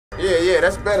Yeah,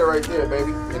 that's better right there,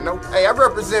 baby. You know? Hey, I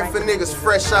represent for niggas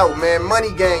fresh out, man.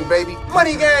 Money gang, baby.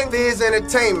 Money gang is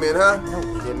entertainment, huh?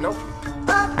 You know?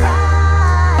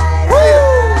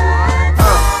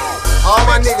 All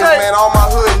my niggas, man. All my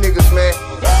hood niggas, man.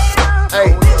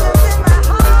 Hey.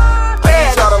 I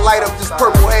need y'all to light up this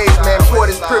purple haze, man. Pour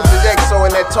this privilege XO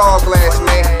in that tall glass,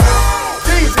 man.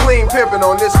 Geezy clean pimpin'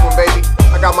 on this one, baby.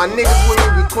 I got my niggas with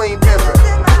me, we clean pimpin'.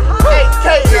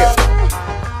 Yeah.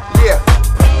 Yeah.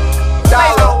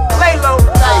 LayLow.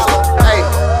 Hey.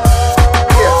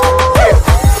 Yeah.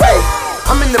 Hey.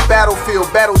 I'm in the battlefield,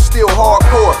 battle still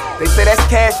hardcore. They say that's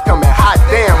cash coming, hot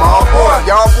damn, all boy.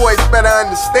 Y'all boys better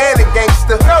understand it,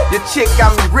 gangster. Your chick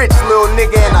got me rich, little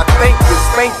nigga, and I thank you.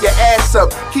 Spank your ass up,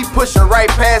 keep pushing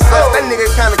right past us. That nigga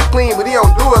kinda clean, but he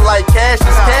don't do it like Cash.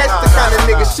 Is Cash the kind of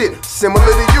nigga shit similar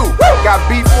to you? Got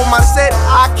beef with my set,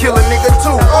 I kill a nigga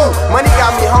too. Money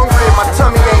got me hungry and my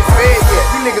tummy ain't fed yet.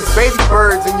 You niggas baby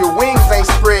birds and your wings ain't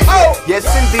spread yet. Yes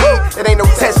indeed, it ain't no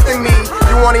testing me.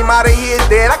 You want him out of here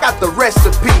dead, I got the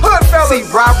recipe. See,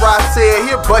 Rah said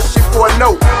he'll bust you for a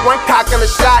note. One cock and a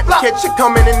shot and catch you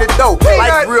coming in the dope.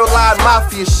 Like real live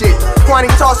mafia shit. Quani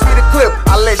toss me the clip,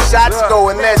 I let shots go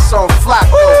and that's on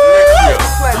Flocko.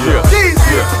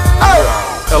 Geezy.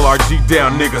 LRG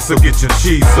down, nigga, so get your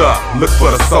cheese up. Look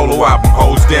for the solo album,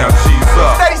 hoes down, cheese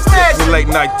up. Late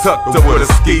night tucked up with a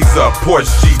skis up. Porsche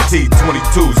GT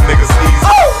 22s, niggas easy.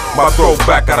 My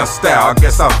throwback out of style, I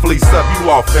guess I fleece up. You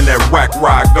off in that whack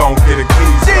ride, gon' get a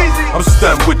keys up. I'm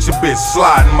stunting with your bitch,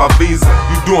 sliding my visa.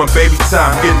 You doing baby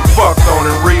time, getting fucked on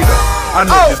and read her. I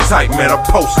know you're tight, man, a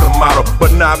poster model,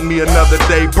 but not me another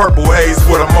day. Purple haze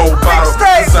with a mo bottle.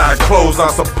 Design clothes, I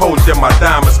suppose, yeah, my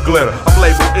diamonds glitter. I'm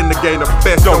labeled in the game the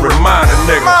best, don't remind a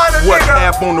nigga. What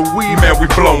half on the weed, man, we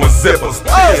blowing zippers.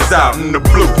 Kids out in the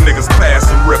blue, niggas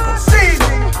passing ripples.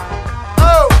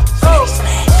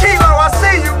 Kilo, I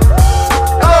see you.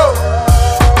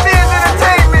 This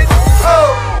entertainment.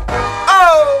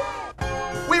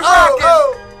 We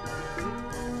rockin'.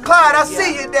 Clyde, I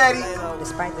see you, daddy.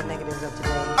 Despite the negatives of today.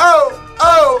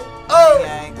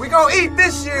 We gon' eat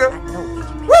this year.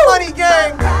 Money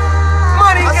gang.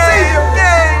 Money gang.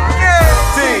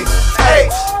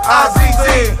 D-H-I-Z-Z.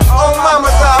 Oh,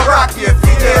 mama's all rocky. If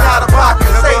you get out of pocket,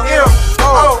 say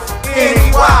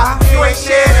M-O-N-E-Y. You ain't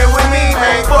sharing it with me,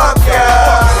 man. Fuck ya.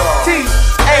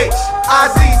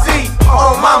 T-H-I-Z-Z.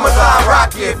 Oh, mama's all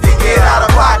rocky. If you get out of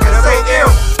pocket, say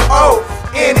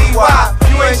M-O-N-E-Y.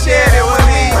 You ain't sharing it with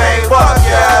me, man. Fuck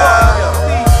ya.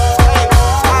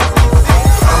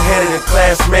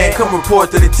 Man, come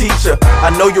report to the teacher. I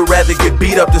know you'd rather get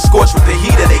beat up than scorched with the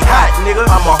heater. They hot, nigga.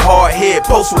 I'm a hard head,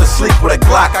 post with a sleep with a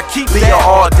Glock. I keep Leah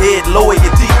all dead, lower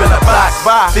you deep in a box.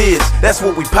 Fizz, that's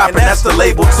what we poppin', that's the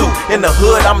label too. In the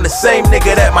hood, I'm the same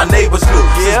nigga that my neighbors knew.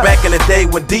 Since back in the day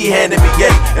when D handed me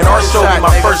yay, and R showed me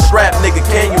my first rap, nigga,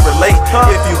 can you relate?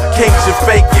 If you can't, you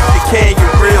fake. If you can, you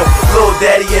real. Lil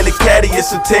Daddy in the caddy,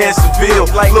 it's a tan Seville.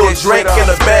 Lil Drake in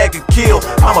a bag of kill,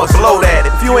 I'ma blow that.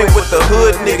 If you ain't with the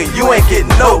hood, nigga, you ain't getting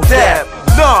no dab.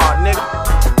 Nah, nigga.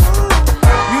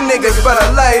 You niggas better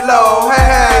lay low.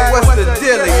 Hey, what's the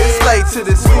dealie? It's late to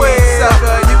the squeeze,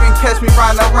 sucker. You can catch me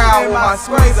riding around with my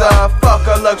squeezer. Fuck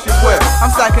a luxury whip.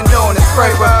 I'm stacking doing a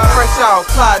scraper. Fresh out,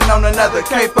 plotting on another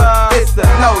caper. It's the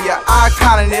know ya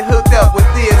icon and it hooked up with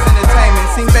this entertainment.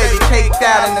 Seen baby caked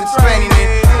out and I'm straining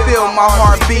it. Feel my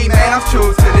heartbeat, man, I'm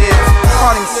true to this.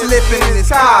 Caught him slipping in his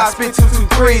car, spit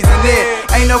 223s in it.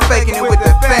 Ain't no faking it with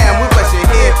the fam, we bust your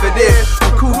head for this.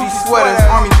 Coogee sweaters,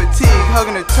 army fatigue,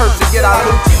 hugging the turf to get our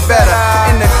Lucci better.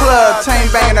 In the club, chain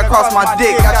banging across my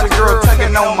dick, got your girl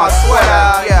tugging on my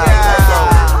sweater. Yeah.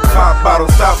 Pop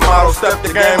bottles, top model, step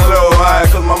the game a little high,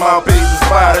 cause my mouthpiece is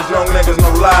fire. These young niggas no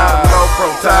lie, no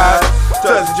pro ties.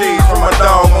 Touch G's from my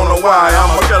dog on the wire.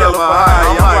 I'm a killer for high,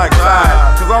 I'm like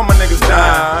Clyde, cause all my niggas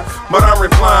dying. But I'm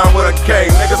replying with a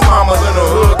K. Niggas mamas in the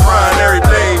hood crying every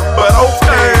day. But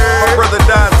okay, my brother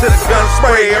died to the gun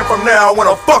spray, and from now I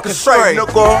went a fucking straight,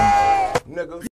 nigga.